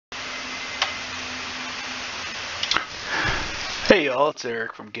Hey y'all, it's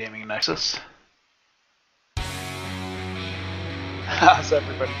Eric from Gaming Nexus. How's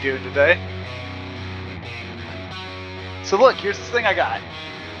everybody doing today? So look, here's this thing I got.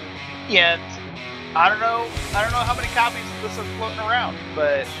 And I don't know how many copies of this are floating around,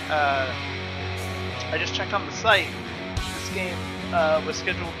 but I just checked on the site. This game was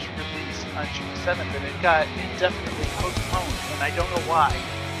scheduled to release on June 7th and it got indefinitely postponed, and I don't know why.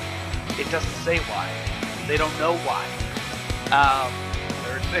 It doesn't say why. They don't know why. I'm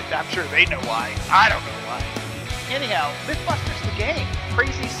sure they know why. I don't know why. Anyhow, MythBusters the game.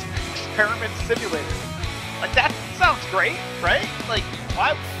 Crazy experiment simulator. Like, that sounds great, right? Like,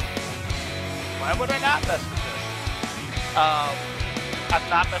 why would I not mess with this? I've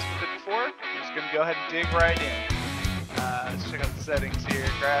not messed with it before. I'm just going to go ahead and dig right in. Let's check out the settings here.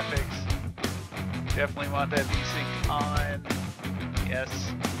 Graphics. Definitely want that VSync on.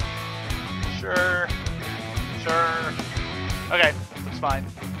 Yes. Sure. Okay, that's fine.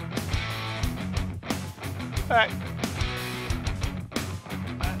 Alright.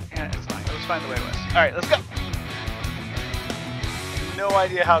 Yeah, it's fine. It was fine the way it was. Alright, let's go! No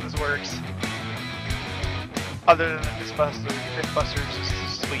idea how this works. Other than MythBusters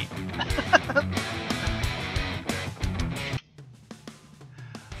is sweet.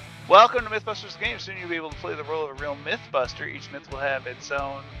 Welcome to MythBusters the game. Soon you'll be able to play the role of a real MythBuster. Each myth will have its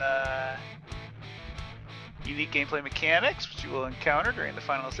own unique gameplay mechanics, which you will encounter during the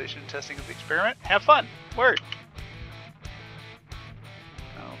finalization and testing of the experiment. Have fun! Word!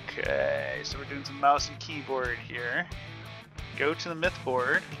 Okay, so we're doing some mouse and keyboard here. Go to the myth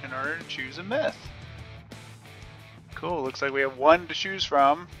board in order to choose a myth. Cool, looks like we have one to choose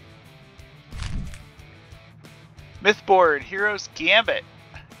from. Myth board, Hero's Gambit.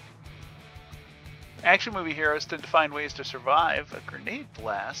 Action movie heroes tend to find ways to survive a grenade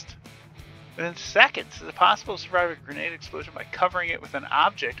blast within seconds. Is it possible to survive a grenade explosion by covering it with an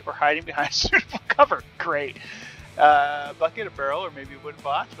object or hiding behind suitable cover? Great. Bucket, a barrel, or maybe a wooden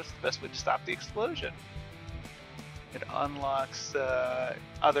box. What's the best way to stop the explosion? It unlocks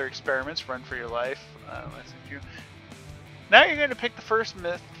other experiments. Run for your life. Now you're going to pick the first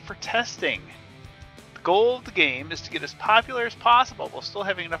myth for testing. The goal of the game is to get as popular as possible while still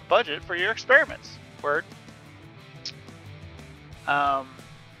having enough budget for your experiments. Word.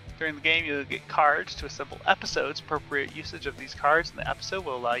 During the game, you'll get cards to assemble episodes. Appropriate usage of these cards in the episode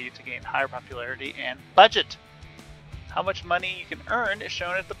will allow you to gain higher popularity and budget. How much money you can earn is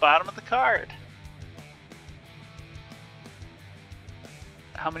shown at the bottom of the card.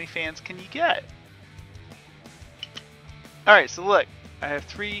 How many fans can you get? Alright, so look, I have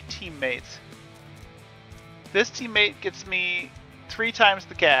 3 teammates. This teammate gets me 3 times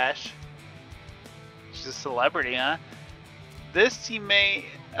the cash. She's a celebrity, huh? This teammate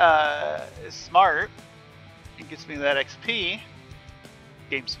is smart and gets me that XP.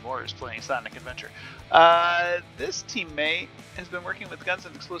 Game some more is playing Sonic Adventure. This teammate has been working with guns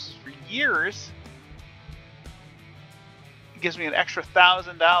and explosives for years. It gives me an extra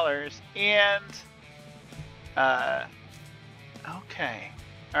 $1,000 and okay.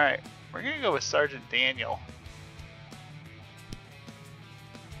 Alright, we're gonna go with Sergeant Daniel.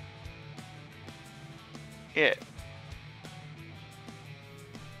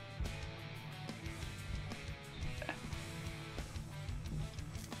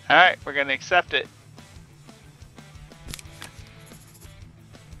 Alright, we're going to accept it.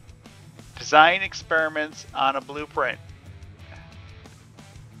 Design experiments on a blueprint.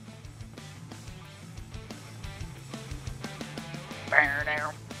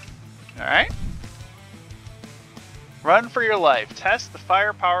 Alright. Run for your life. Test the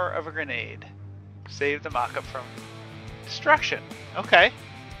firepower of a grenade. Save the mock-up from destruction. Okay.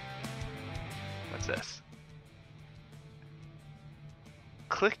 What's this?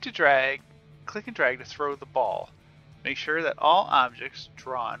 Click and drag to throw the ball. Make sure that all objects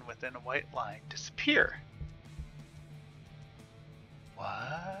drawn within a white line disappear. What?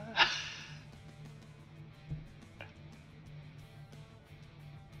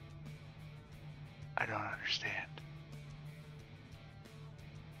 I don't understand.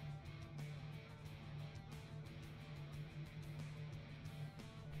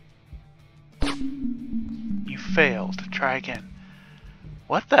 You failed. Try again.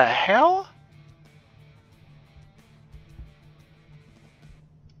 What the hell?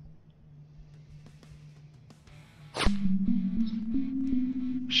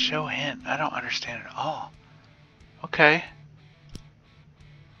 Show hint. I don't understand at all. Okay.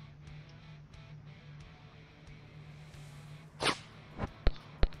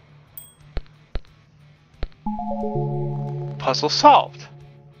 Puzzle solved.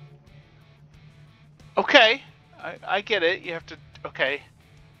 Okay. I get it. You have to. Okay.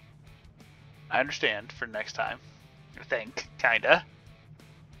 I understand for next time. I think, kinda.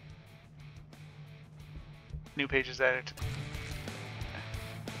 New pages added.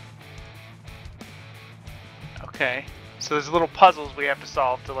 Okay. So there's little puzzles we have to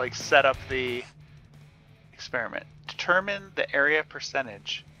solve to like set up the experiment. Determine the area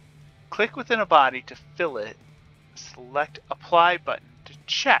percentage. Click within a body to fill it. Select apply button to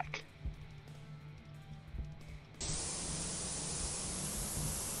check.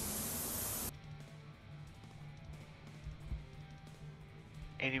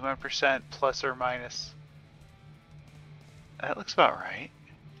 %, plus or minus. That looks about right.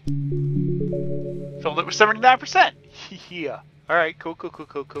 Filled it with 79%. Yeah. All right. Cool.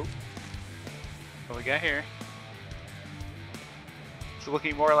 What we got here? It's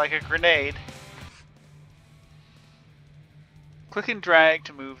looking more like a grenade. Click and drag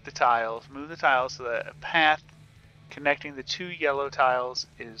to move the tiles. Move the tiles so that a path connecting the 2 yellow tiles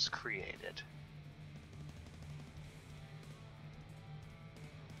is created.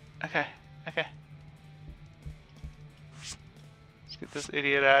 Okay. Let's get this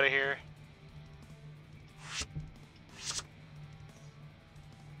idiot out of here.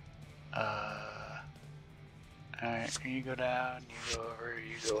 Alright, you go down, you go over,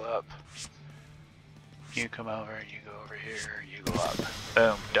 you go up. You come over, you go over here, you go up.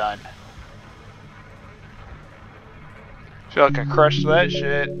 Boom, done. Feel like I crushed that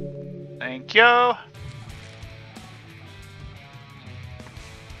shit. Thank you.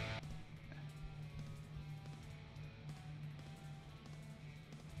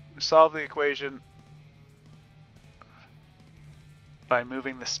 Solve the equation by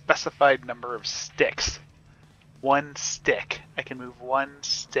moving the specified number of sticks. 1 stick. I can move 1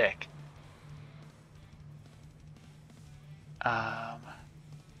 stick. I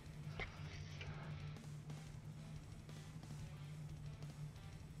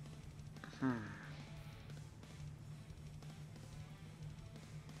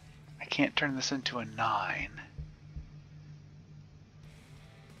can't turn this into a 9.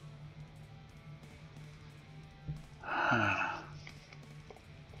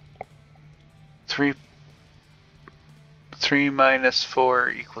 Three minus 4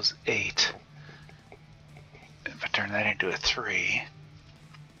 equals 8. If I turn that into a 3.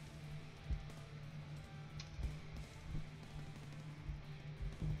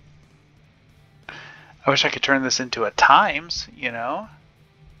 I wish I could turn this into a times, you know?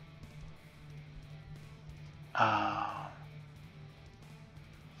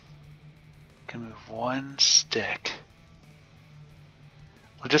 Can move 1 stick.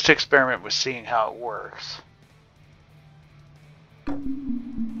 We'll just experiment with seeing how it works.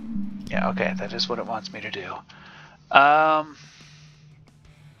 Yeah, okay, that is what it wants me to do.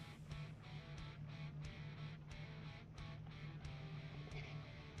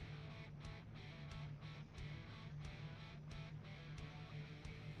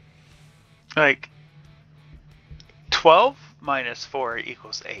 Like 12 minus 4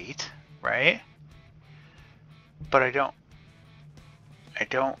 equals 8, right? But I don't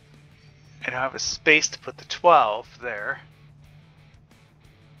have a space to put the 12 there.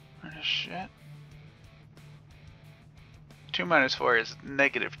 What the shit? 2 minus 4 is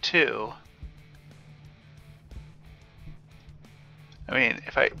 -2. I mean,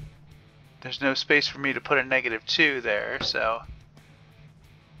 there's no space for me to put a -2 there, so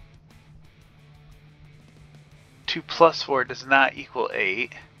 2 plus 4 does not equal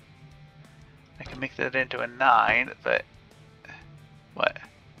 8. I can make that into a 9, but what?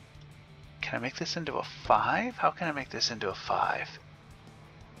 Can I make this into a 5? How can I make this into a 5?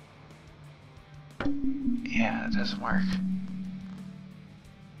 Yeah, it doesn't work.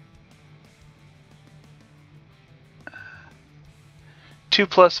 Two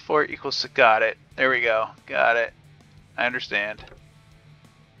plus 4 equals, got it. There we go. Got it. I understand.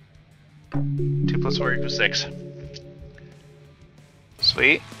 2 plus 4 equals 6.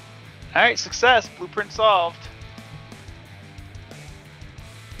 Sweet. Alright, success. Blueprint solved.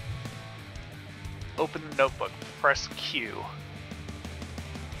 Open the notebook. Press Q.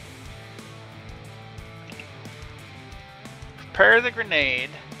 Prepare the grenade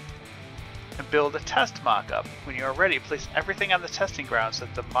and build a test mock-up. When you are ready, place everything on the testing ground so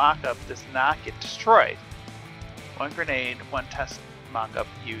that the mock-up does not get destroyed. 1 grenade, 1 test mock-up,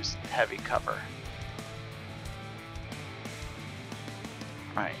 use heavy cover.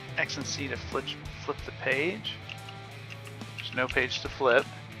 Right, X and C to flip the page. There's no page to flip.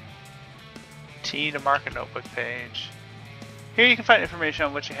 T to mark a notebook page. Here you can find information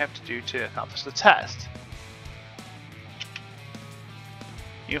on what you have to do to accomplish the test.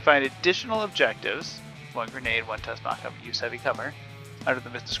 You can find additional objectives 1 grenade, 1 test mock-up, use heavy cover. Under the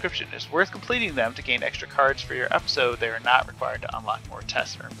myth description, it's worth completing them to gain extra cards for your episode. They are not required to unlock more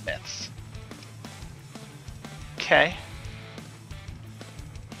tests or myths. Okay.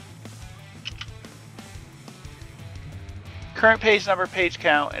 Current page number, page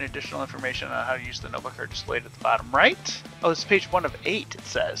count, and additional information on how to use the notebook are displayed at the bottom right. Oh, this is page 1 of 8, it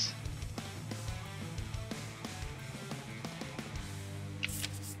says.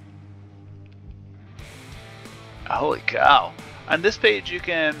 Holy cow. On this page you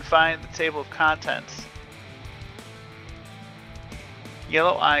can find the table of contents.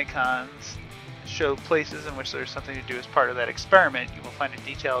 Yellow icons show places in which there's something to do as part of that experiment. You will find a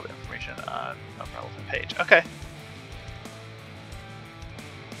detailed information on a relevant page. Okay.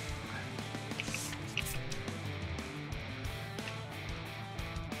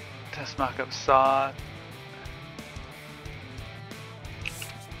 Test mockup saw.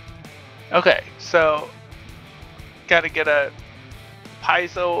 Okay, so gotta get a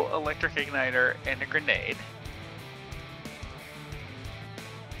piezo electric igniter and a grenade.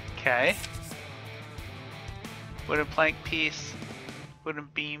 Okay. Wooden plank piece, wooden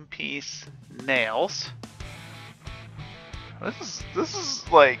beam piece, nails. This is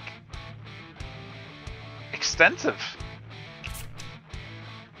like extensive.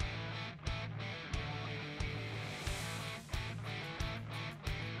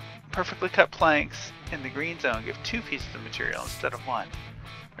 Perfectly cut planks in the green zone give 2 pieces of material instead of 1.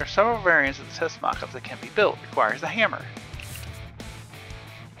 There are several variants of the test mock-up that can be built. Requires a hammer.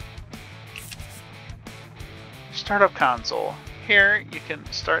 Startup console. Here you can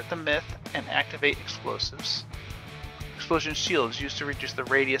start the myth and activate explosives. Explosion shields used to reduce the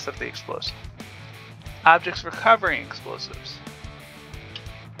radius of the explosive. Objects for covering explosives.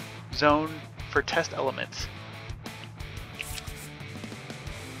 Zone for test elements.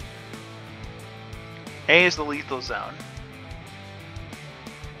 A is the lethal zone.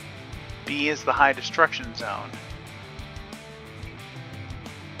 B is the high destruction zone.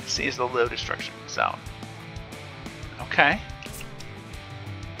 C is the low destruction zone. Okay.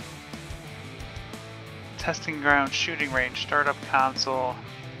 Testing ground, shooting range, startup console.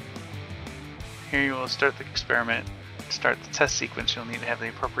 Here you will start the experiment. To start the test sequence, you'll need to have the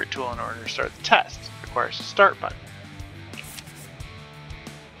appropriate tool in order to start the test. It requires a start button.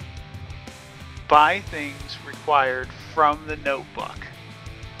 Buy things required from the notebook.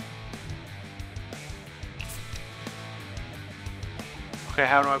 Okay,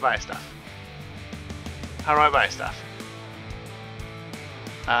 how do I buy stuff? How do I buy stuff?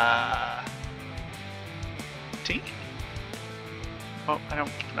 T? Oh, I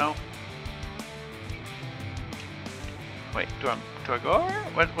don't know. Wait, do I go over?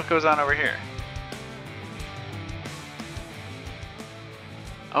 What goes on over here?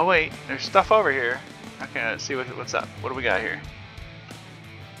 Oh wait, there's stuff over here. Okay, let's see what's up. What do we got here?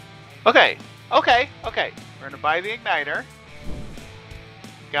 Okay. We're gonna buy the igniter.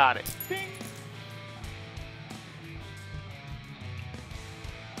 Got it. Bing.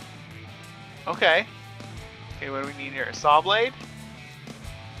 Okay. Okay, what do we need here? A saw blade?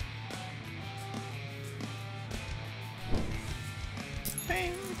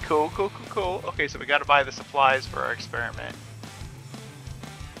 Bing. Cool. Okay, so we gotta buy the supplies for our experiment.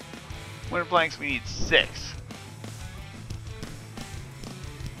 Wooden planks, we need 6.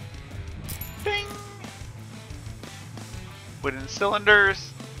 Bing! Wooden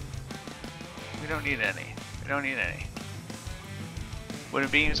cylinders. We don't need any. Wooden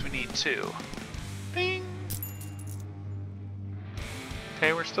beams, we need 2. Bing!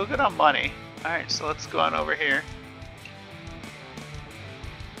 Okay, we're still good on money. Alright, so let's go on over here.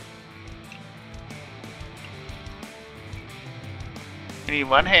 We need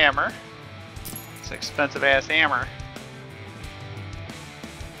 1 hammer. It's an expensive ass hammer.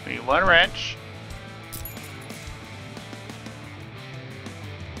 We need 1 wrench.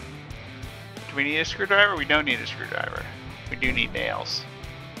 Do we need a screwdriver? We don't need a screwdriver. We do need nails.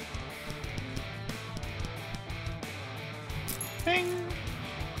 Bing!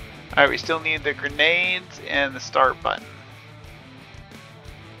 Alright, we still need the grenades and the start button.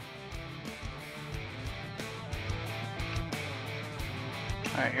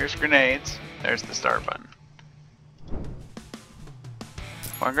 Alright, here's grenades. There's the start button.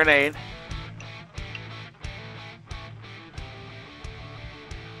 1 grenade.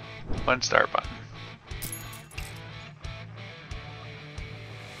 One start button.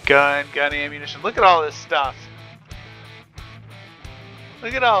 Gun ammunition. Look at all this stuff.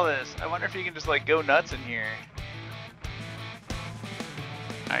 Look at all this. I wonder if you can just like go nuts in here.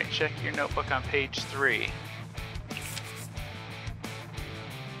 Alright, check your notebook on page 3.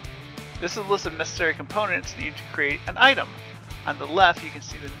 This is a list of necessary components needed to create an item. On the left, you can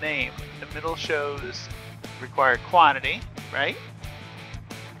see the name. The middle shows required quantity, right?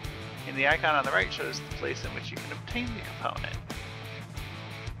 And the icon on the right shows the place in which you can obtain the component.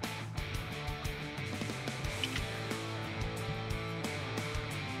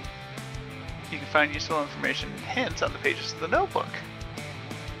 You can find useful information and hints on the pages of the notebook.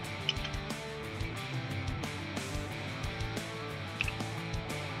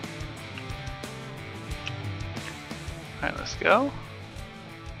 Alright, let's go.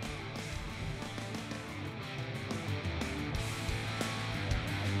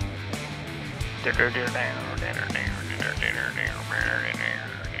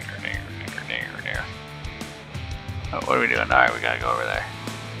 Oh, what are we doing? Alright, we gotta go over there.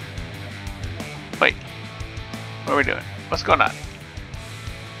 Wait. What are we doing? What's going on?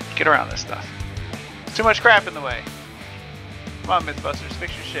 Get around this stuff. There's too much crap in the way. Come on, MythBusters,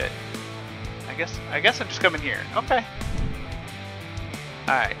 fix your shit. I guess I'm just coming here. Okay.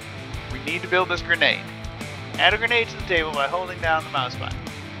 Alright. We need to build this grenade. Add a grenade to the table by holding down the mouse button.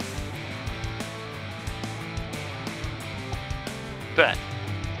 Bet.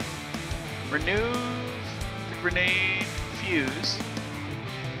 Remove the grenade fuse.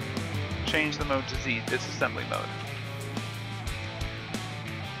 Change the mode to Z, disassembly mode.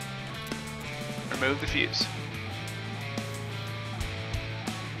 Remove the fuse.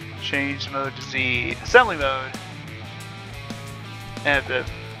 Change mode to Z, assembly mode. Add the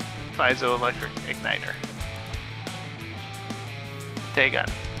piezoelectric igniter. Take on.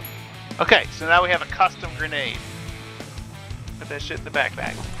 Okay, so now we have a custom grenade. Put that shit in the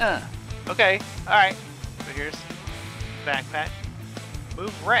backpack. Okay, alright. So here's the backpack.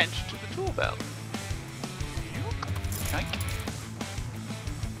 Move wrench to the tool belt. Yoink.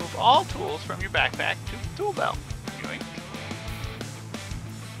 Move all tools from your backpack to the tool belt. Yoink.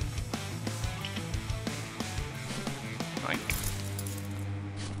 Yoink.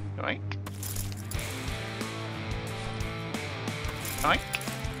 Yoink. Yoink.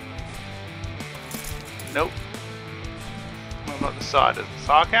 Nope. What about the saw? Does the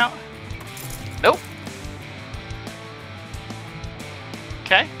saw count? Nope.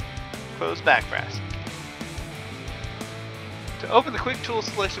 Okay. Close back brass. To open the quick tool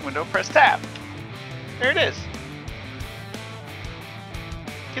selection window, press tab. There it is.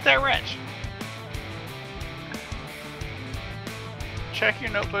 Get that wrench. Check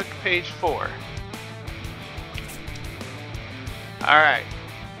your notebook, page 4. Alright.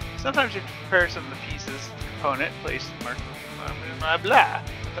 Sometimes you have to prepare some of the pieces, the component, place, mark, blah, blah,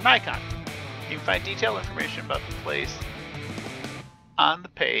 with an icon. You can find detailed information about the place on the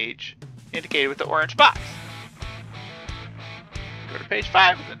page indicated with the orange box. Go to page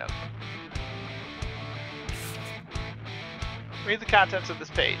 5 of the notebook. Read the contents of this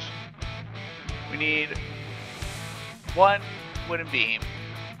page. We need 1 wooden beam,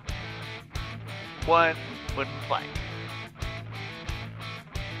 1 wooden plank.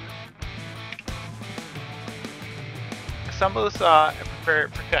 Assemble the saw and prepare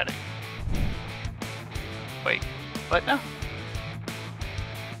it for cutting. Wait, what? No.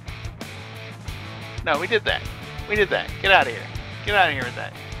 No, we did that. We did that. Get out of here. Get out of here with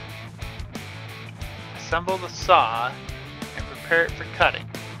that. Assemble the saw and prepare it for cutting.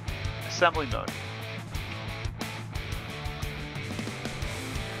 Assembly mode.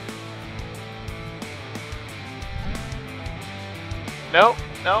 Nope,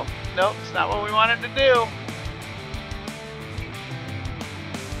 nope, nope. It's not what we wanted to do.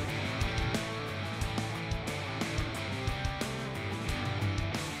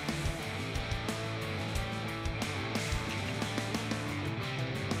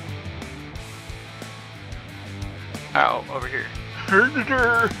 Oh, over here.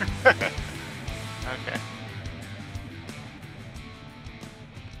 Okay.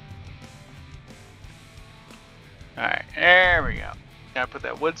 Alright, there we go. Gotta put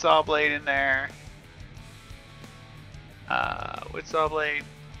that wood saw blade in there. Wood saw blade.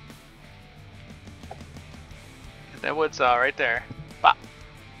 Get that wood saw right there. Pop.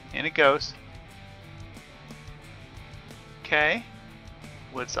 In it goes. Okay.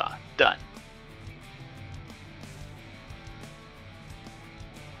 Wood saw. Done.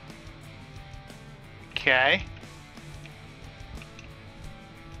 Okay.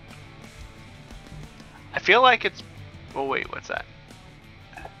 I feel like it's... Oh wait, what's that?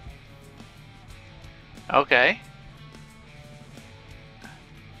 Okay.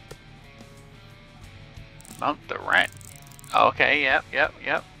 Mount the wrench. Okay, yep.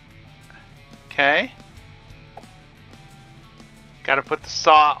 Okay. Gotta put the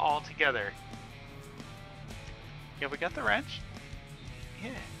saw all together. Yeah, we got the wrench.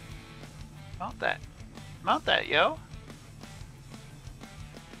 Yeah. Mount that. Mount that, yo.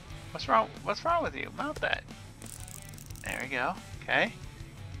 What's wrong? What's wrong with you? Mount that. There we go. Okay.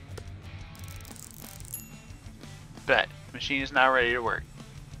 Bet. Machine is now ready to work.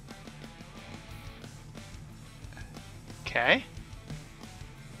 Okay.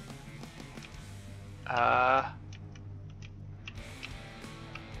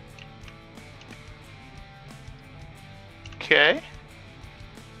 Okay.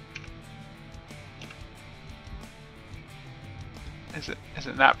 Is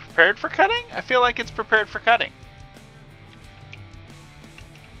it not prepared for cutting? I feel like it's prepared for cutting.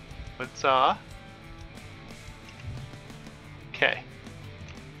 Wood saw. Okay.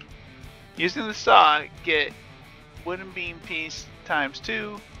 Using the saw, get wooden beam piece times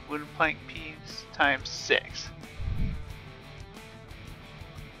 2, wooden plank piece times 6.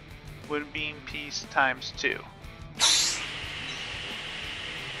 Wooden beam piece times 2.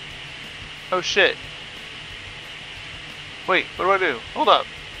 Oh shit. Wait, what do I do? Hold up.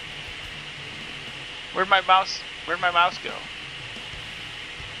 Where'd my mouse go?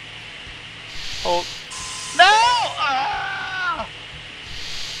 Hold. No! Ah!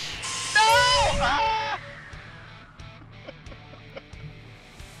 No! Ah!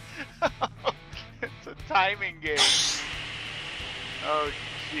 It's a timing game. Oh,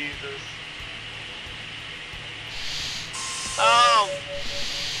 Jesus. Oh!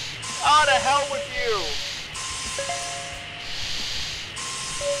 Oh, to hell with you!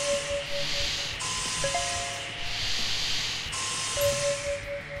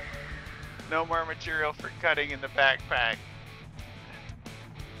 No more material for cutting in the backpack.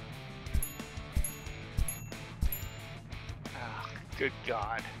 Oh, good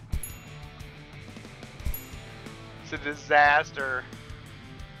God. It's a disaster.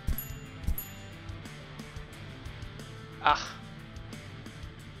 Ugh.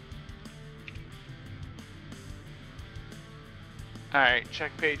 Alright,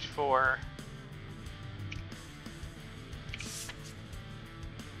 check page 4.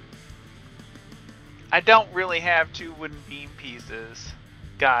 I don't really have 2 wooden beam pieces,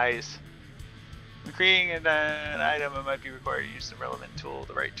 guys. When creating an item, it might be required to use the relevant tool.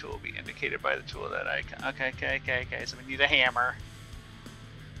 The right tool will be indicated by the tool that icon. Okay. So we need a hammer.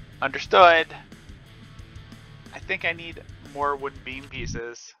 Understood. I think I need more wooden beam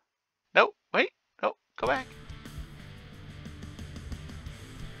pieces. Nope, wait. Nope, go back.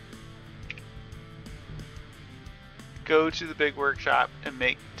 Go to the big workshop and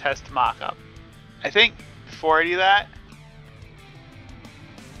make test mock-up. I think before I do that,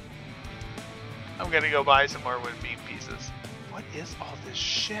 I'm gonna go buy some more wooden beam pieces. What is all this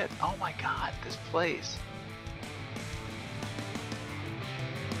shit? Oh my God, this place.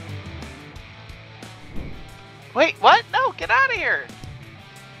 Wait, what? No, get out of here!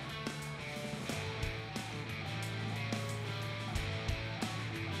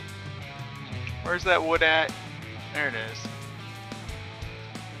 Where's that wood at? There it is.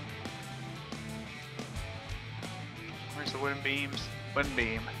 Where's the wooden beams? Wooden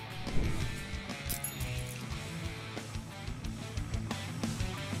beam.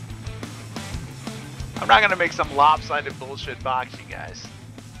 I'm not gonna make some lopsided bullshit box, you guys.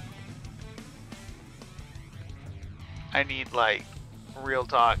 I need, like, real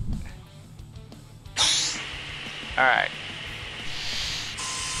talk. Alright.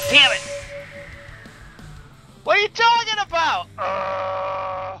 Damn it! What are you talking about?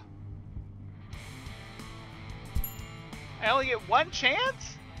 I only get one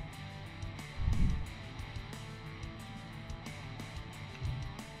chance?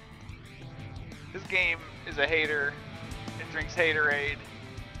 This game is a hater. It drinks haterade.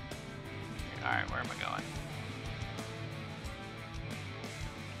 Alright, where am I going?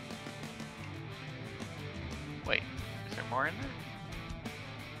 Wait, is there more in there?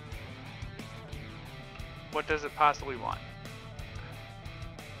 What does it possibly want?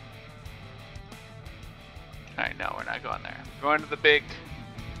 Alright, no, we're not going there. We're going to the big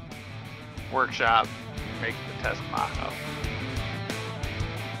workshop, make the test mock-up.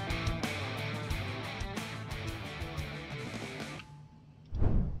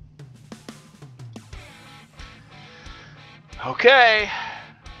 Okay,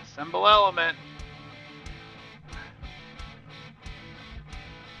 assemble element.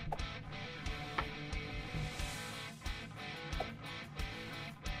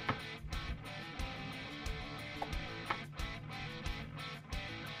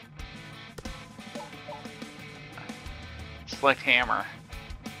 Select hammer.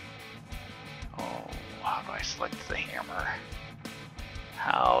 Oh, how do I select the hammer?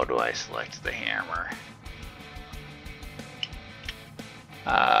 How do I select the hammer?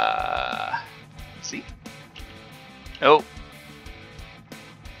 see. Nope.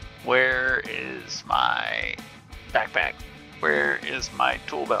 Where is my backpack? Where is my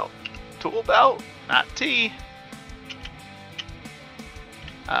tool belt? Tool belt, not T.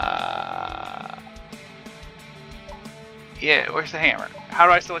 Yeah, where's the hammer? How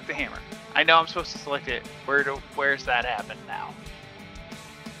do I select the hammer? I know I'm supposed to select it. Where's that happen now?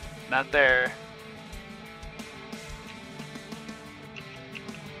 Not there.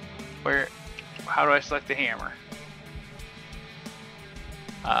 Where? How do I select the hammer?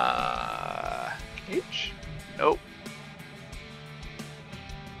 H? Nope.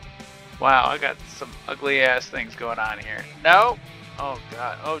 Wow, I got some ugly ass things going on here. Nope. Oh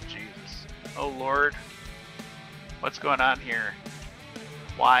God. Oh Jesus. Oh Lord. What's going on here?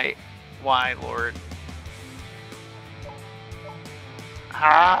 Why? Why, Lord?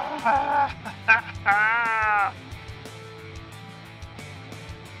 Ah!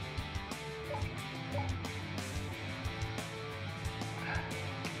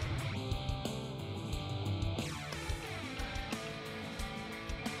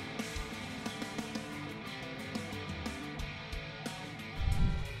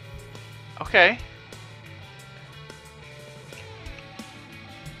 Okay.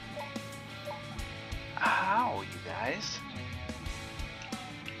 How, you guys?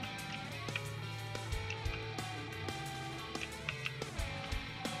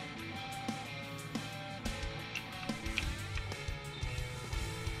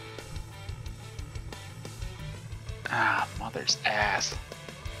 Ah, mother's ass.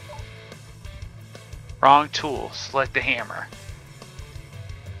 Wrong tool. Select the hammer.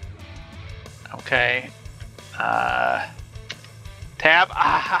 Okay. Tab.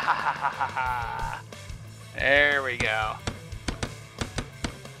 Ah, there we go.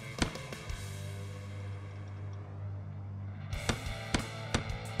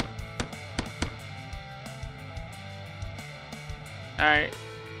 Alright.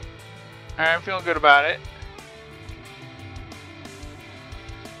 Alright, I'm feeling good about it.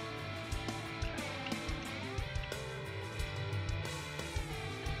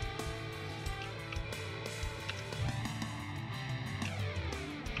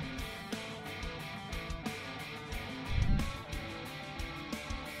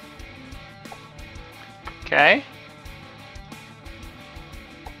 Okay.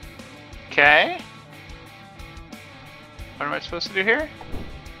 Okay. What am I supposed to do here?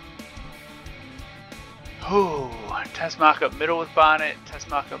 Ooh, test mock-up middle with bonnet, test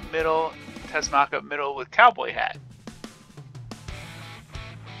mock-up middle with cowboy hat.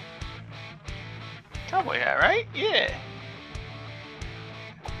 Cowboy hat, right? Yeah.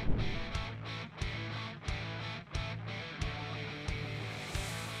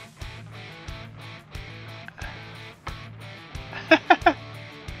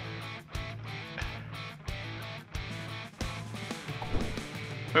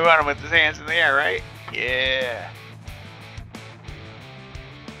 We want him with his hands in the air, right? Yeah.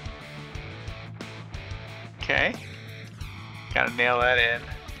 Okay. Gotta nail that in.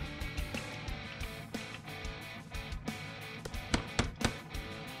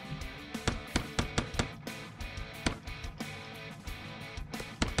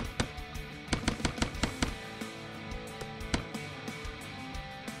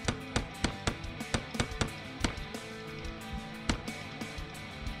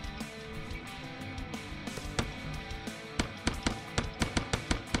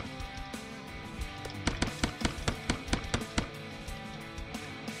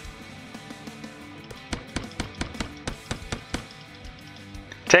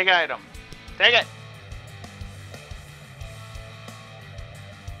 Take item. Take it.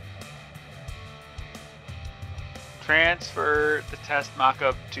 Transfer the test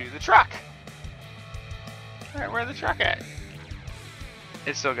mock-up to the truck. Alright, where's the truck at?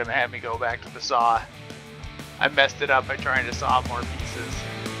 It's still gonna have me go back to the saw. I messed it up by trying to saw more pieces.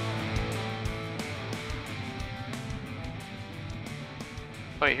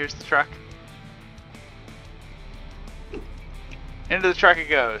 Wait, here's the truck. Into the truck it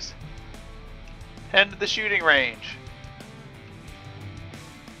goes. Head to the shooting range.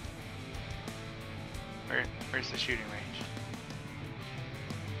 Where's the shooting range?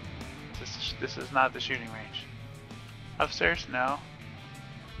 This is not the shooting range. Upstairs? No.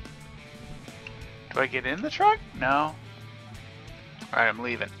 Do I get in the truck? No. Alright, I'm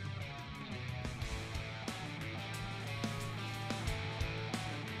leaving.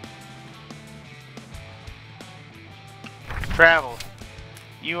 Travel.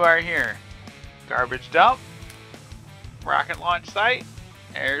 You are here. Garbage dump. Rocket launch site.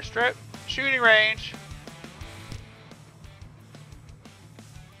 Airstrip. Shooting range.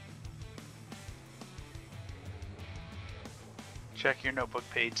 Check your notebook,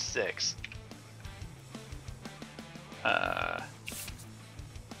 page 6.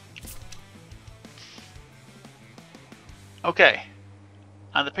 Okay.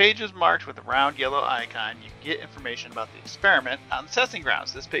 On the pages marked with a round yellow icon, you can get information about the experiment on the testing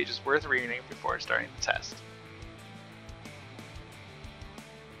grounds. This page is worth reading before starting the test.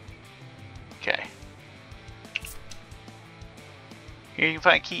 Okay. Here you can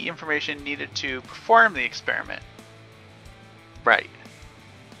find key information needed to perform the experiment. Right.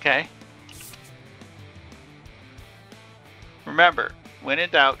 Okay. Remember, when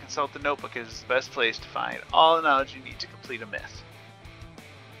in doubt, consult the notebook as the best place to find all the knowledge you need to complete a myth.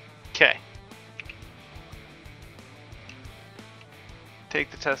 Okay.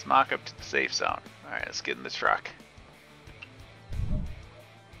 Take the test mock-up to the safe zone. Alright, let's get in the truck.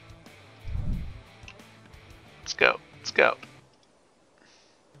 Let's go. Let's go.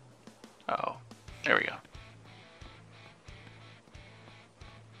 Oh, there we go.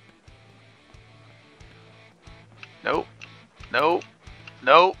 Nope. Nope.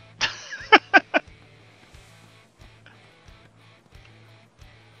 Nope.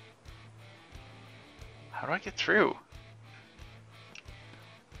 How do I get through?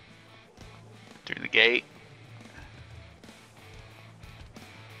 Through the gate.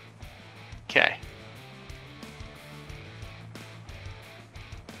 Okay.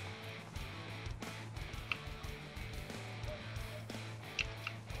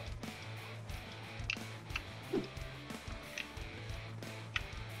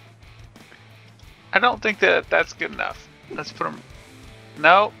 I don't think that that's good enough. Let's put him...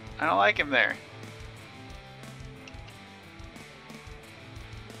 No, I don't like him there.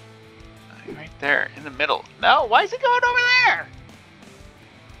 Right there, in the middle. No, why is he going over there?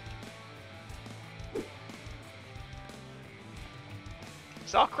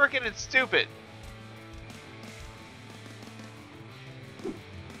 It's all crooked and stupid.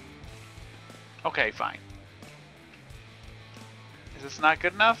 Okay, fine. Is this not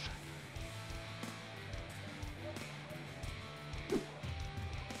good enough?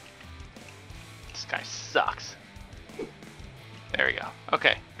 This guy sucks. There we go.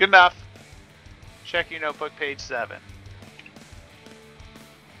 Okay, good enough. Check your notebook, page 7.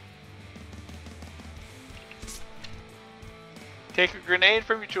 Take a grenade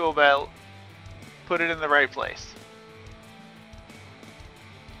from your tool belt, put it in the right place.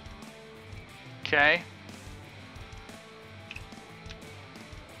 Okay.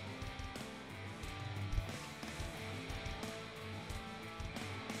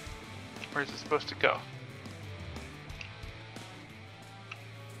 Where's it supposed to go?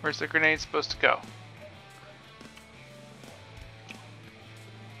 Where's the grenade supposed to go?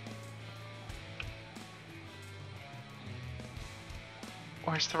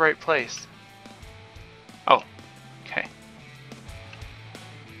 Where's the right place? Oh, okay.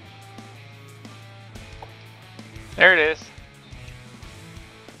 There it is.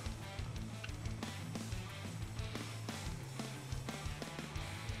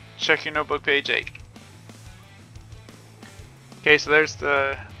 Check your notebook, page 8. Okay, so there's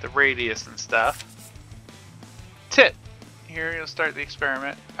the radius and stuff. Tip. Here you'll start the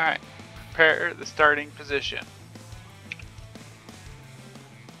experiment. Alright. Prepare the starting position.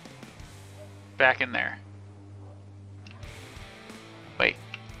 Back in there. Wait.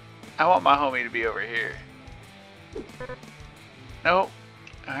 I want my homie to be over here. Nope.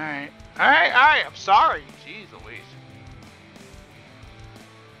 Alright. Alright, alright. I'm sorry. Jeez Louise.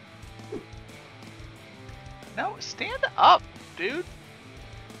 No, stand up, dude.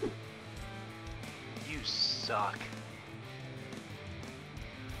 You suck.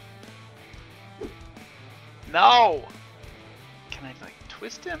 No! Can I, like,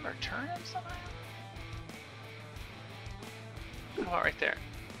 twist him or turn him somehow? How about right there?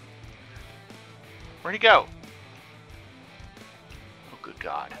 Where'd he go? Oh, good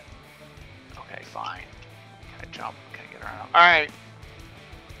God. Okay, fine. Can I jump? Can I get around? Alright.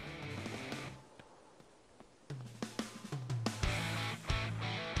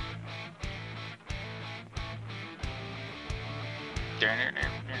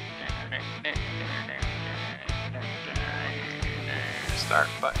 Start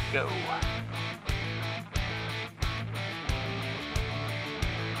button, go.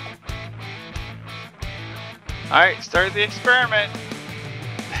 Alright, start the experiment.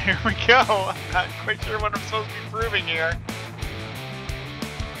 Here we go. I'm not quite sure what I'm supposed to be proving here.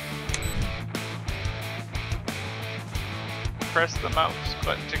 Press the mouse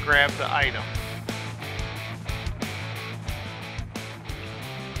button to grab the item.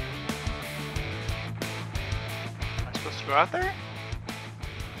 Am I supposed to go out there?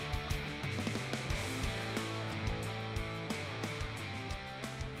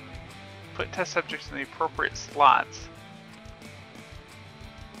 Put test subjects in the appropriate slots.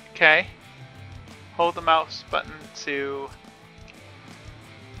 Okay. Hold the mouse button to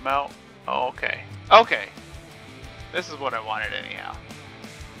mount. Oh, okay. Okay. This is what I wanted anyhow.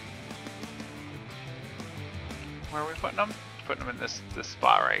 Where are we putting them? Putting them in this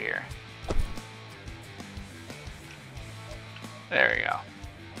spot right here. There we go.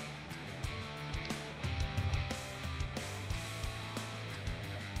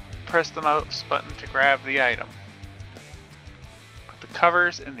 Press the mouse button to grab the item. Put the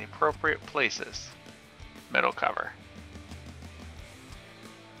covers in the appropriate places. Middle cover.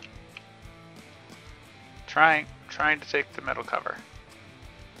 Trying to take the middle cover.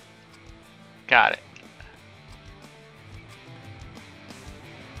 Got it.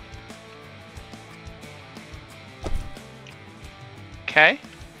 Okay.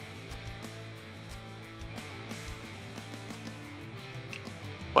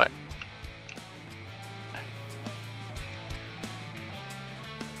 What?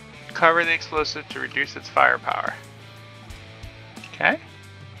 Cover the explosive to reduce its firepower. Okay.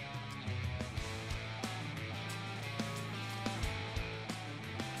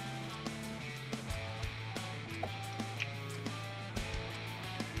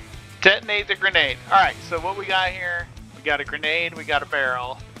 Detonate the grenade. Alright, so what we got here, we got a grenade, we got a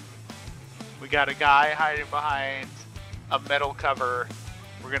barrel. We got a guy hiding behind a metal cover.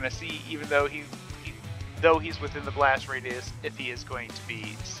 We're gonna see, even though he's within the blast radius, if he is going to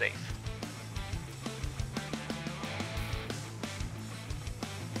be safe.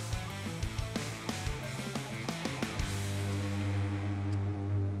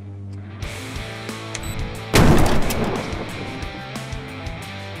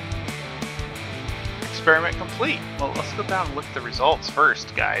 Experiment complete. Well, let's go down and look at the results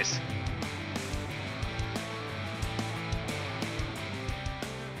first, guys.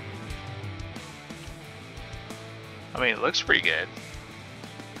 I mean, it looks pretty good.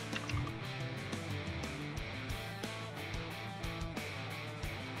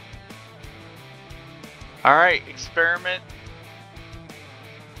 Alright, experiment.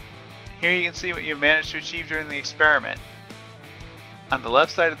 Here you can see what you managed to achieve during the experiment. On the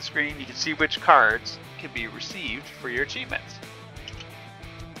left side of the screen, you can see which cards can be received for your achievements.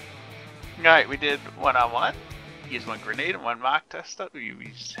 Alright, we did one-on-one. Use one grenade and one mock test. We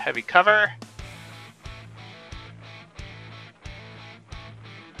used heavy cover.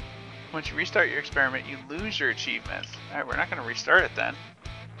 Once you restart your experiment, you lose your achievements. Alright, we're not going to restart it then.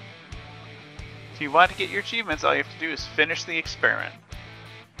 If you want to get your achievements, all you have to do is finish the experiment.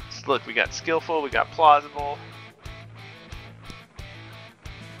 So look, we got skillful, we got plausible.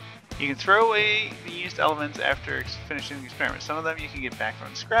 You can throw away the used elements after finishing the experiment. Some of them you can get back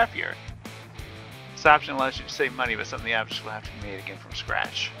from the scrapyard. This option allows you to save money, but some of the objects will have to be made again from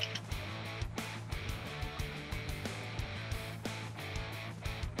scratch.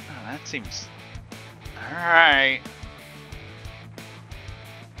 Oh, that seems... Alright.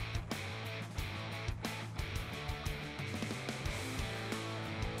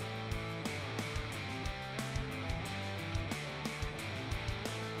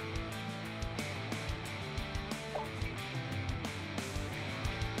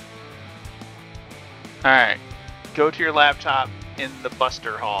 Alright, go to your laptop in the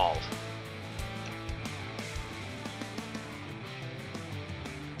Buster Hall.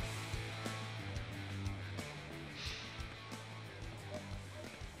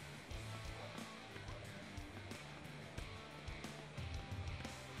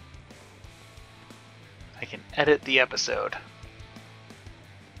 I can edit the episode.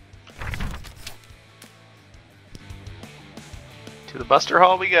 To the Buster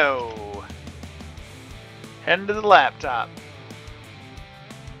Hall we go. Head into the laptop.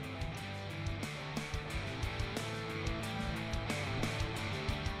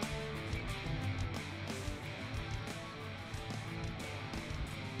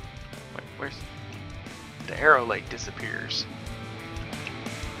 Wait, where's the arrow light disappears?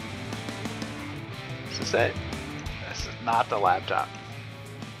 Is this it? This is not the laptop.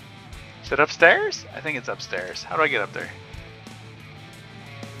 Is it upstairs? I think it's upstairs. How do I get up there?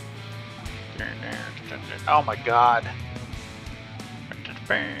 Oh my god.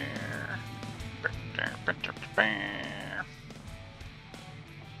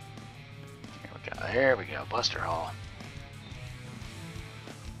 There we go, Buster Hall.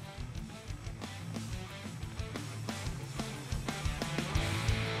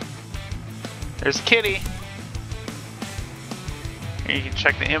 There's a kitty. Here you can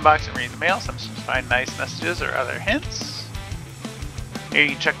check the inbox and read the mail. Sometimes find nice messages or other hints. Here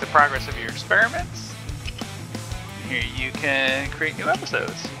you can check the progress of your experiments. Here you can create new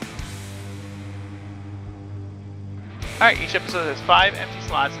episodes. Alright, each episode has 5 empty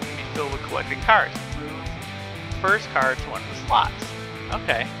slots that can be filled with collecting cards. Move the first card to one of the slots.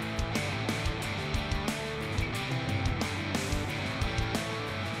 Okay.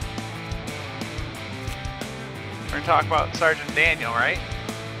 We're going to talk about Sergeant Daniel, right?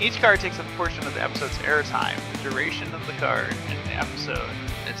 Each card takes up a portion of the episode's airtime. The duration of the card in the episode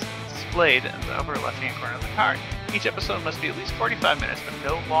is displayed in the upper left-hand corner of the card. Each episode must be at least 45 minutes, but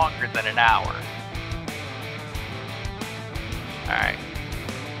no longer than an hour. Alright.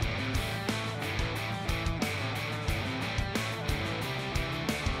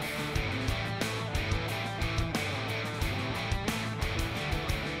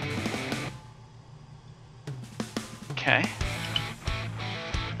 Okay.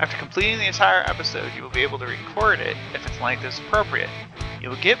 After completing the entire episode, you will be able to record it if its length is appropriate. You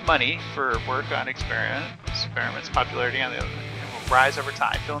will get money for work on experiments. Popularity on the other will rise over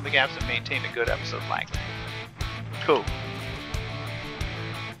time. Fill in the gaps and maintain a good episode length. Cool.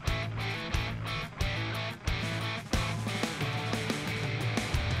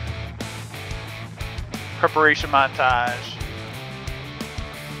 Preparation montage.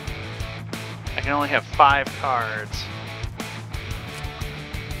 I can only have 5 cards.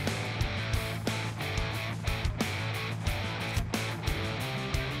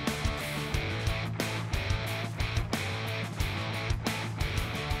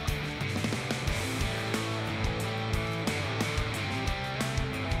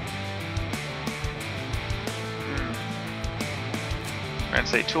 We're going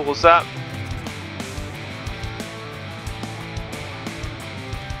to say tools up.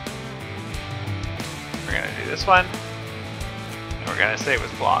 We're going to do this one. And we're going to say it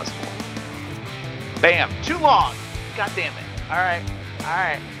was plausible. Bam! Too long! God damn it. Alright.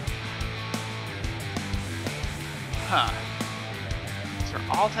 Alright. Huh. These are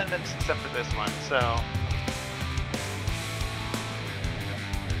all 10 minutes except for this one, so...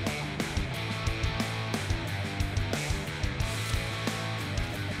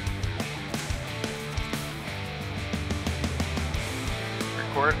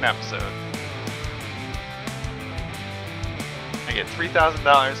 Record an episode. I get $3,000,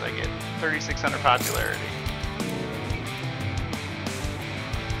 I get 3,600 popularity.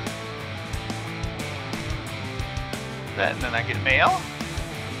 Then I get mail.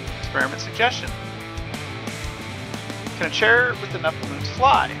 Experiment suggestion. Can a chair with enough balloons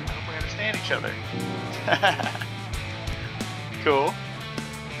fly? I hope we understand each other. Cool.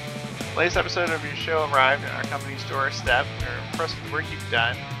 Latest episode of your show arrived at our company's doorstep. We're impressed with the work you've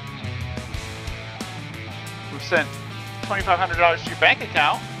done. We've sent $2,500 to your bank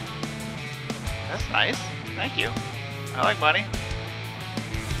account. That's nice. Thank you. I like money.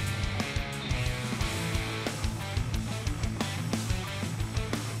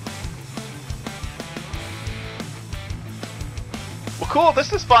 Well, cool.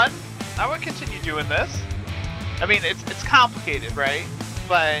 This is fun. I would continue doing this. I mean, it's complicated, right?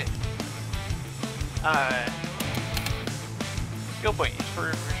 But skill point.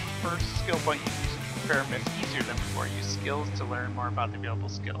 For skill point, use experiments easier than before. Use skills to learn more about the available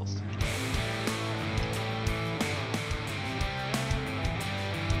skills.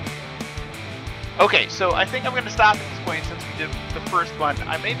 Okay, so I think I'm going to stop at this point since we did the first one.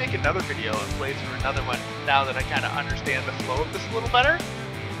 I may make another video and play through another one now that I kind of understand the flow of this a little better.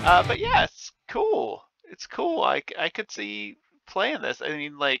 But yeah, it's cool. It's cool. I could see playing this. I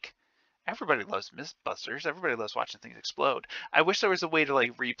mean, like, everybody loves MythBusters. Everybody loves watching things explode. I wish there was a way to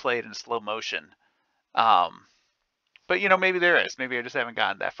like replay it in slow motion. But you know, maybe there is. Maybe I just haven't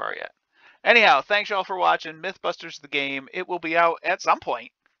gotten that far yet. Anyhow, thanks y'all for watching MythBusters the game. It will be out at some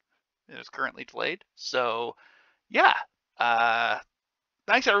point. It is currently delayed. So yeah.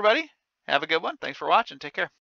 Thanks everybody. Have a good one. Thanks for watching. Take care.